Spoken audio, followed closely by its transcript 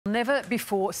Never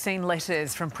before seen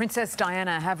letters from Princess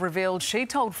Diana have revealed she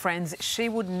told friends she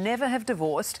would never have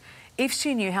divorced if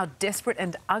she knew how desperate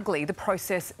and ugly the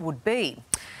process would be.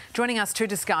 Joining us to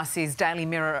discuss is Daily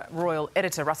Mirror royal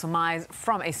editor Russell Myers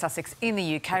from East Sussex in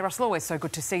the UK. Russell, always so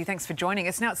good to see you. Thanks for joining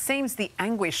us. Now, it seems the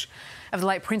anguish of the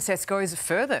late princess goes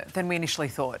further than we initially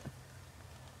thought.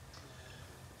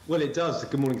 Well, it does.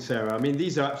 Good morning, Sarah. I mean,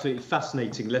 these are absolutely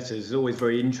fascinating letters. It's always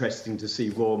very interesting to see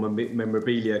royal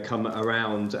memorabilia come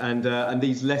around. And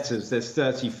these letters, there's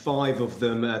 35 of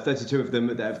them, 32 of them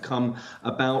that have come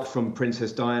about from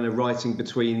Princess Diana writing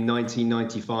between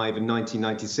 1995 and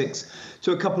 1996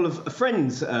 to a couple of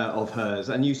friends of hers.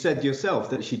 And you said yourself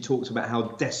that she talks about how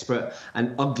desperate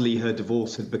and ugly her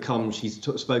divorce had become. She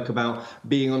spoke about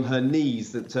being on her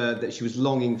knees, that she was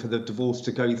longing for the divorce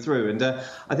to go through. And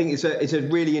I think it's a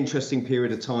really interesting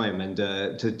period of time, and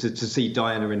to see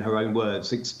Diana, in her own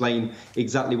words, explain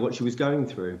exactly what she was going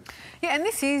through. Yeah, and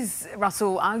this is,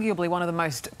 Russell, arguably one of the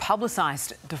most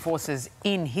publicised divorces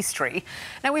in history.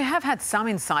 Now, we have had some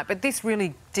insight, but this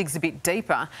really digs a bit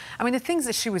deeper. I mean, the things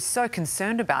that she was so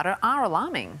concerned about are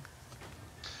alarming.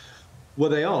 Well,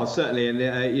 they are, certainly,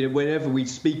 and whenever we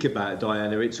speak about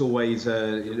Diana, it's always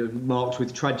marked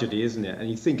with tragedy, isn't it? And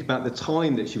you think about the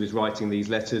time that she was writing these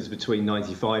letters between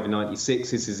 95 and 96.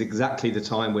 This is exactly the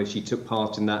time where she took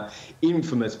part in that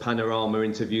infamous Panorama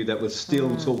interview that was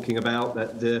still talking about,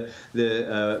 that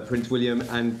the Prince William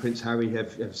and Prince Harry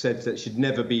have said that should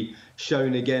never be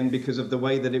shown again because of the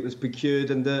way that it was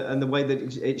procured and the way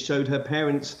that it showed her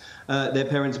parents, their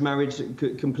parents' marriage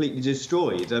completely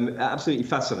destroyed. Absolutely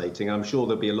fascinating. I'm sure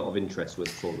there'll be a lot of interest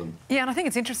for them. Yeah, and I think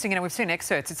it's interesting, we've seen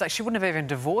excerpts. It's like she wouldn't have even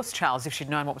divorced Charles if she'd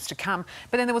known what was to come.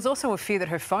 But then there was also a fear that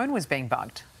her phone was being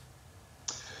bugged.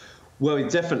 Well,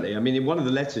 definitely. I mean, in one of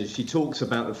the letters, she talks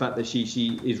about the fact that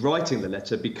she is writing the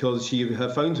letter because her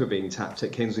phones were being tapped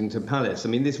at Kensington Palace. I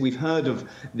mean, we've heard of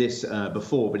this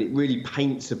before, but it really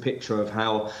paints a picture of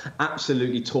how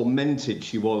absolutely tormented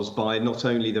she was by not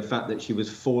only the fact that she was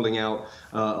falling out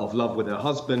of love with her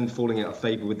husband, falling out of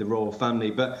favour with the royal family,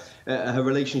 but her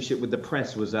relationship with the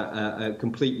press was at a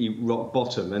completely rock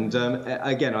bottom. And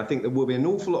again, I think there will be an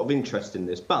awful lot of interest in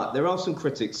this. But there are some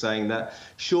critics saying that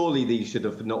surely these should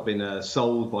have not been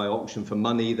sold by auction for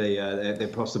money. They're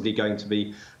possibly going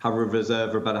to have a reserve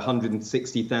of about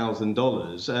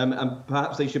 $160,000, and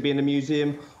perhaps they should be in a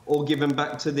museum or given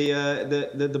back to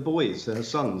the boys, her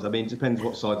sons. I mean, it depends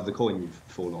what side of the coin you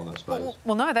fall on, I suppose.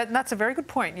 Well, no, that's a very good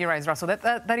point you raised, Russell.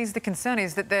 That is the concern,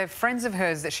 is that they're friends of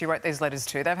hers that she wrote these letters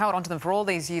to. They've held on to them for all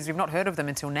these years. We've not heard of them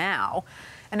until now,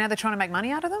 and now they're trying to make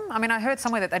money out of them. I mean, I heard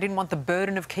somewhere that they didn't want the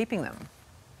burden of keeping them.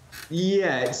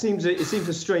 Yeah, it seems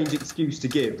a strange excuse to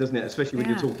give, doesn't it? Especially when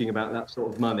you're talking about that sort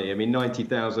of money. I mean,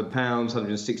 £90,000,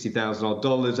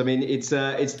 $160,000. I mean, it's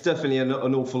definitely an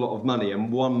awful lot of money, and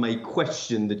one may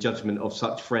question the judgment of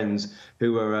such friends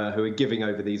who are giving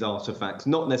over these artefacts,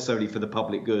 not necessarily for the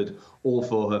public good or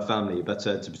for her family, but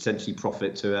to potentially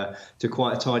profit to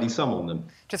quite a tidy sum on them.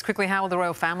 Just quickly, how will the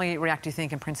royal family react, do you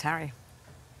think, and Prince Harry?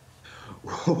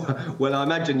 Well, I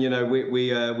imagine,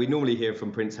 we normally hear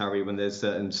from Prince Harry when there's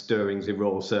certain stirrings in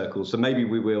royal circles, so maybe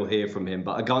we will hear from him.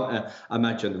 But I can't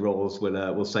imagine the royals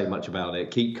will say much about it.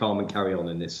 Keep calm and carry on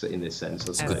in this sense.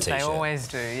 That's good. They always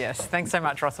do. Yes. Thanks so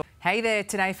much, Russell. Hey there,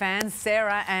 Today fans.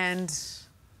 Sarah and.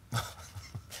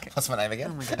 What's my name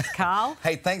again? Oh my God, Karl.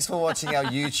 Hey, thanks for watching our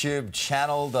YouTube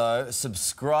channel, though.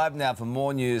 Subscribe now for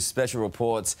more news, special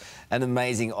reports and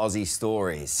amazing Aussie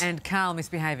stories. And Karl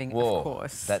misbehaving, Whoa, of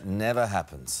course. That never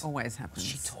happens. Always happens.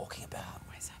 What's she talking about?